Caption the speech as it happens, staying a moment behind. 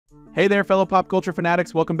Hey there, fellow pop culture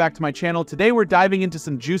fanatics. Welcome back to my channel. Today we're diving into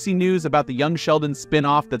some juicy news about the Young Sheldon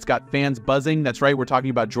spin-off that's got fans buzzing. That's right, we're talking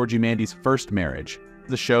about Georgie Mandy's First Marriage,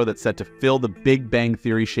 the show that's set to fill the Big Bang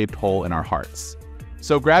Theory-shaped hole in our hearts.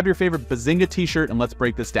 So grab your favorite Bazinga t-shirt and let's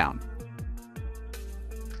break this down.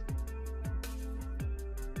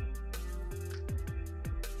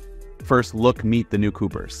 First look, meet the new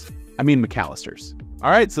McAllisters. All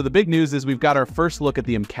right, so the big news is we've got our first look at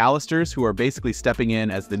the McAllisters, who are basically stepping in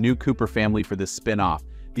as the new Cooper family for this spin-off.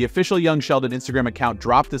 The official Young Sheldon Instagram account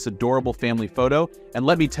dropped this adorable family photo, and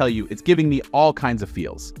let me tell you, it's giving me all kinds of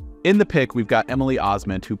feels. In the pic, we've got Emily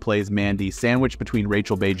Osment, who plays Mandy, sandwiched between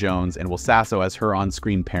Rachel Bay Jones and Will Sasso as her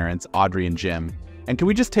on-screen parents, Audrey and Jim. And can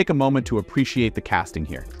we just take a moment to appreciate the casting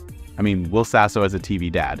here? I mean, Will Sasso as a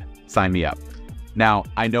TV dad. Sign me up. Now,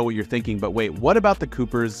 I know what you're thinking, but wait, what about the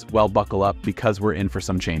Coopers? Well, buckle up, because we're in for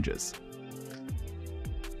some changes.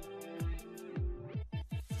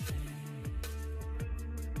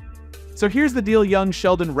 So here's the deal, Young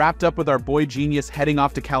Sheldon wrapped up with our boy genius heading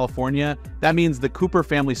off to California. That means the Cooper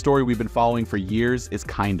family story we've been following for years is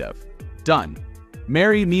kind of done.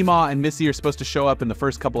 Mary, Meemaw, and Missy are supposed to show up in the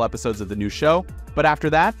first couple episodes of the new show, but after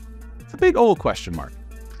that, it's a big old question mark.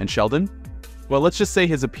 And Sheldon? Well, let's just say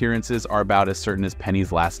his appearances are about as certain as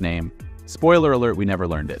Penny's last name. Spoiler alert, we never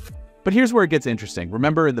learned it. But here's where it gets interesting.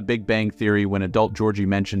 Remember in the Big Bang Theory when adult Georgie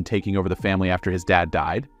mentioned taking over the family after his dad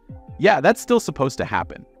died? Yeah, that's still supposed to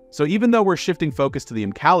happen. So even though we're shifting focus to the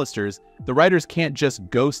McAllisters, the writers can't just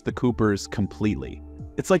ghost the Coopers completely.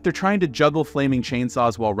 It's like they're trying to juggle flaming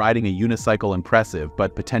chainsaws while riding a unicycle, impressive,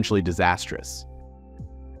 but potentially disastrous.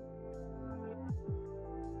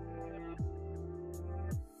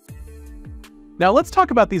 Now let's talk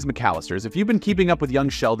about these McAllisters. If you've been keeping up with Young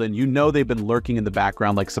Sheldon, you know they've been lurking in the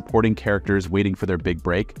background like supporting characters waiting for their big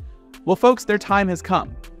break. Well folks, their time has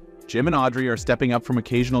come. Jim and Audrey are stepping up from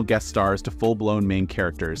occasional guest stars to full-blown main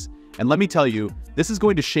characters. And let me tell you, this is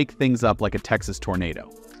going to shake things up like a Texas tornado.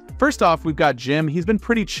 First off, we've got Jim. He's been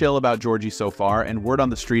pretty chill about Georgie so far, and word on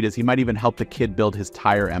the street is he might even help the kid build his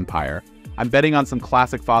tire empire. I'm betting on some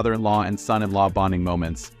classic father-in-law and son-in-law bonding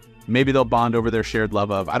moments. Maybe they'll bond over their shared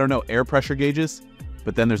love of, I don't know, air pressure gauges?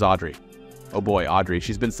 But then there's Audrey. Oh boy, Audrey.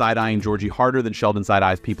 She's been side-eyeing Georgie harder than Sheldon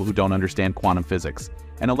side-eyes people who don't understand quantum physics.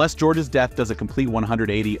 And unless George's death does a complete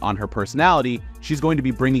 180 on her personality, she's going to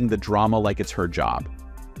be bringing the drama like it's her job.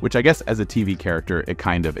 Which I guess as a TV character, it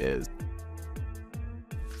kind of is.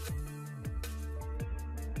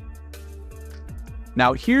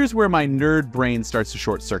 Now here's where my nerd brain starts to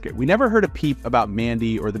short circuit. We never heard a peep about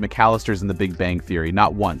Mandy or the McAllisters in the Big Bang Theory.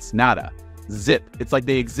 Not once. Nada. Zip. It's like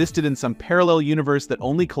they existed in some parallel universe that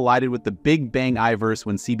only collided with the Big Bang I-verse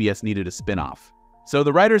when CBS needed a spin-off. So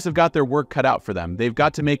the writers have got their work cut out for them. They've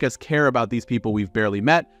got to make us care about these people we've barely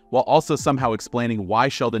met, while also somehow explaining why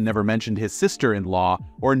Sheldon never mentioned his sister-in-law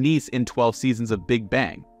or niece in 12 seasons of Big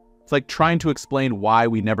Bang. It's like trying to explain why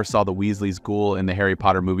we never saw the Weasley's ghoul in the Harry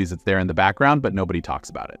Potter movies. It's there in the background, but nobody talks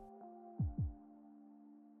about it.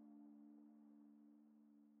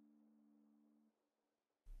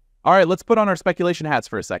 All right, let's put on our speculation hats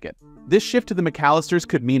for a second. This shift to the McAllisters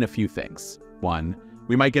could mean a few things. 1,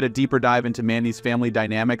 we might get a deeper dive into Mandy's family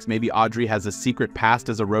dynamics. Maybe Audrey has a secret past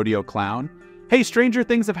as a rodeo clown. Hey, stranger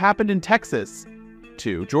things have happened in Texas.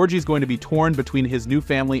 2, Georgie's going to be torn between his new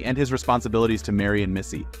family and his responsibilities to Mary and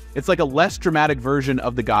Missy. It's like a less dramatic version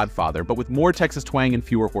of The Godfather, but with more Texas twang and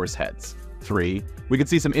fewer horse heads. 3, we could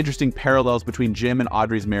see some interesting parallels between Jim and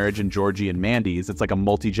Audrey's marriage and Georgie and Mandy's. It's like a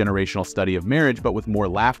multi-generational study of marriage, but with more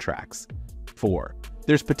laugh tracks. 4,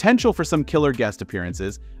 there's potential for some killer guest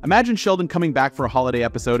appearances. Imagine Sheldon coming back for a holiday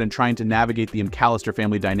episode and trying to navigate the McAllister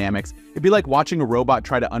family dynamics. It'd be like watching a robot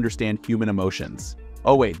try to understand human emotions.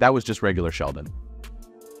 Oh wait, that was just regular Sheldon.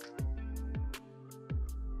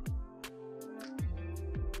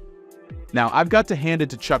 Now, I've got to hand it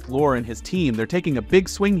to Chuck Lorre and his team. They're taking a big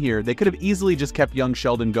swing here. They could have easily just kept Young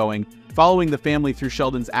Sheldon going, following the family through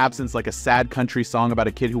Sheldon's absence like a sad country song about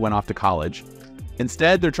a kid who went off to college.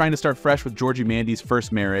 Instead, they're trying to start fresh with Georgie Mandy's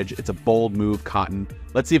First Marriage. It's a bold move, Cotton.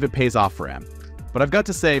 Let's see if it pays off for him. But I've got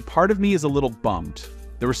to say, part of me is a little bummed.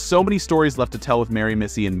 There were so many stories left to tell with Mary,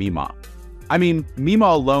 Missy, and Meemaw. I mean,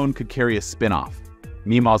 Meemaw alone could carry a spin-off.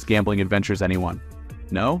 Meemaw's gambling adventures, anyone?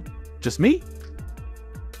 No? Just me?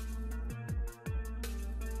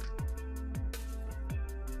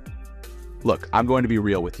 Look, I'm going to be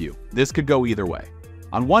real with you. This could go either way.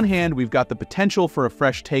 On one hand, we've got the potential for a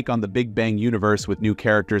fresh take on the Big Bang universe with new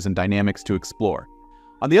characters and dynamics to explore.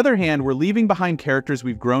 On the other hand, we're leaving behind characters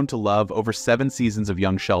we've grown to love over 7 seasons of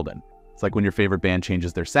Young Sheldon. It's like when your favorite band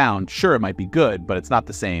changes their sound. Sure, it might be good, but it's not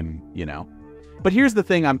the same, you know. But here's the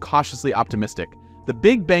thing, I'm cautiously optimistic. The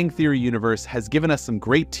Big Bang Theory universe has given us some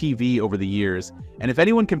great TV over the years, and if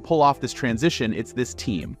anyone can pull off this transition, it's this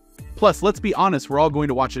team. Plus, let's be honest, we're all going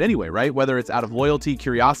to watch it anyway, right? Whether it's out of loyalty,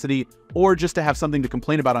 curiosity, or just to have something to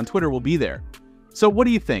complain about on Twitter, we'll be there. So what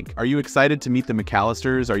do you think? Are you excited to meet the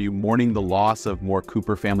McAllisters? Are you mourning the loss of more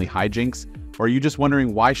Cooper family hijinks? Or are you just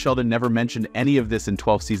wondering why Sheldon never mentioned any of this in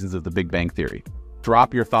 12 seasons of The Big Bang Theory?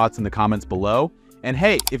 Drop your thoughts in the comments below. And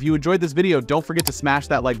hey, if you enjoyed this video, don't forget to smash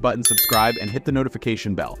that like button, subscribe, and hit the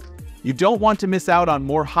notification bell. You don't want to miss out on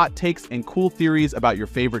more hot takes and cool theories about your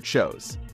favorite shows.